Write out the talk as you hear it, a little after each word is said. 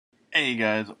Hey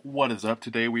guys, what is up?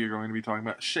 Today we are going to be talking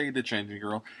about Shade the Changing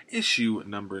Girl, issue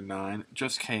number 9,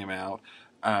 just came out.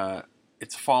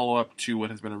 It's a follow-up to what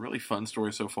has been a really fun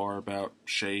story so far about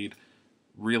Shade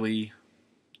really,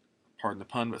 pardon the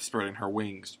pun, but spreading her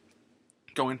wings.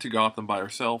 Going to Gotham by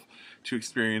herself to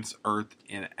experience Earth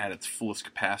at its fullest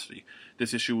capacity.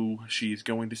 This issue, she's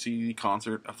going to see the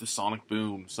concert of the Sonic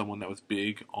Boom, someone that was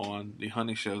big on the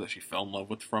Honey Show that she fell in love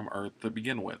with from Earth to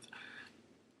begin with.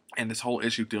 And this whole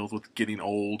issue deals with getting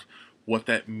old, what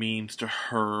that means to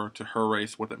her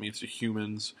race, what that means to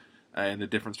humans, and the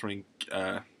difference between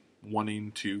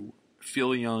wanting to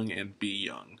feel young and be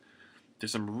young.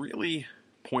 There's some really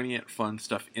poignant, fun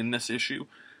stuff in this issue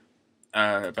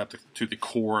about to the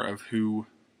core of who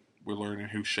we're learning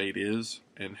who Shade is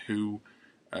and who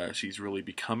she's really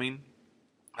becoming.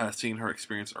 Seeing her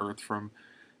experience Earth from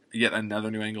yet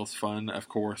another new angle is fun. Of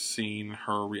course, seeing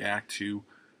her react to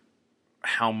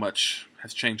how much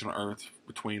has changed on Earth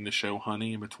between the show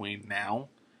Honey and between now.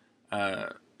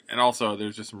 And also,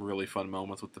 there's just some really fun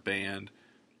moments with the band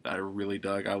that I really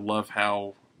dug. I love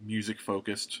how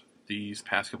music-focused these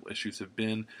past couple issues have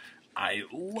been. I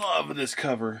love this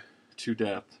cover to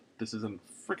death. This is a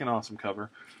freaking awesome cover.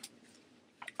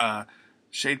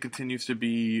 Shade continues to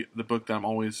be the book that I'm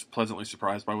always pleasantly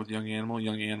surprised by with Young Animal.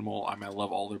 Young Animal, I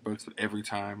love all their books, but every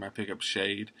time I pick up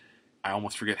Shade, I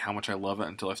almost forget how much I love it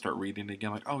until I start reading it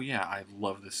again. Like, oh yeah, I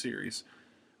love this series.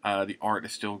 The art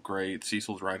is still great.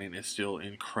 Cecil's writing is still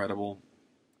incredible.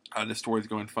 The story's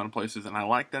going fun places, and I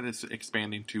like that it's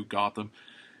expanding to Gotham,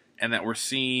 and that we're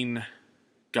seeing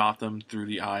Gotham through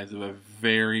the eyes of a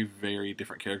very, very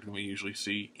different character than we usually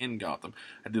see in Gotham.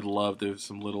 I did love there's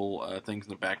some little things in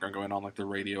the background going on, like the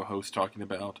radio host talking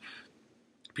about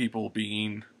people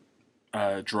being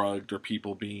drugged, or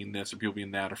people being this, or people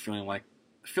being that, or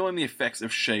feeling the effects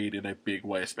of Shade in a big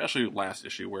way, especially last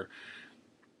issue where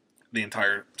the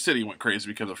entire city went crazy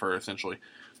because of her, essentially.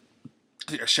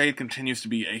 Shade continues to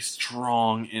be a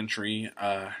strong entry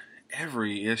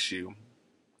every issue.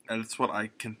 And that's what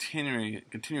I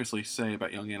continuously say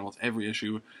about Young Animals. Every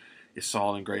issue is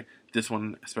solid and great. This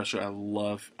one especially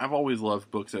I've always loved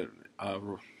books that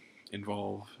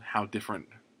involve how different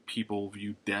people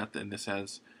view death, and this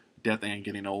has death and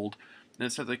getting old. And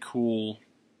this has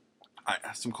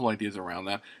some cool ideas around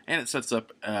that, and it sets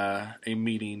up a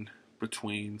meeting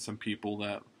between some people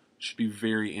that should be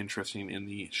very interesting in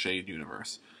the Shade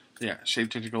universe. Yeah,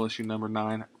 Shade Changing Girl issue number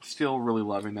 9. Still really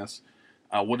loving this.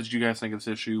 What did you guys think of this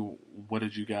issue? What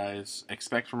did you guys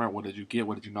expect from it? What did you get?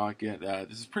 What did you not get?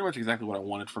 This is pretty much exactly what I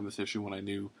wanted from this issue when I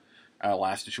knew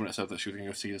last issue when I said that she was going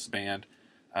to go see this band.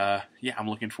 Yeah, I'm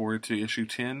looking forward to issue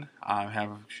 10. I have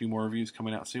a few more reviews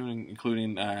coming out soon,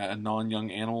 including a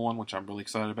non-Young Animal one, which I'm really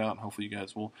excited about, and hopefully you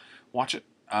guys will watch it.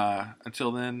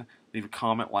 Until then, leave a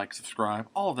comment, like, subscribe,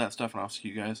 all of that stuff, and I'll see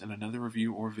you guys in another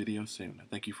review or video soon.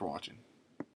 Thank you for watching.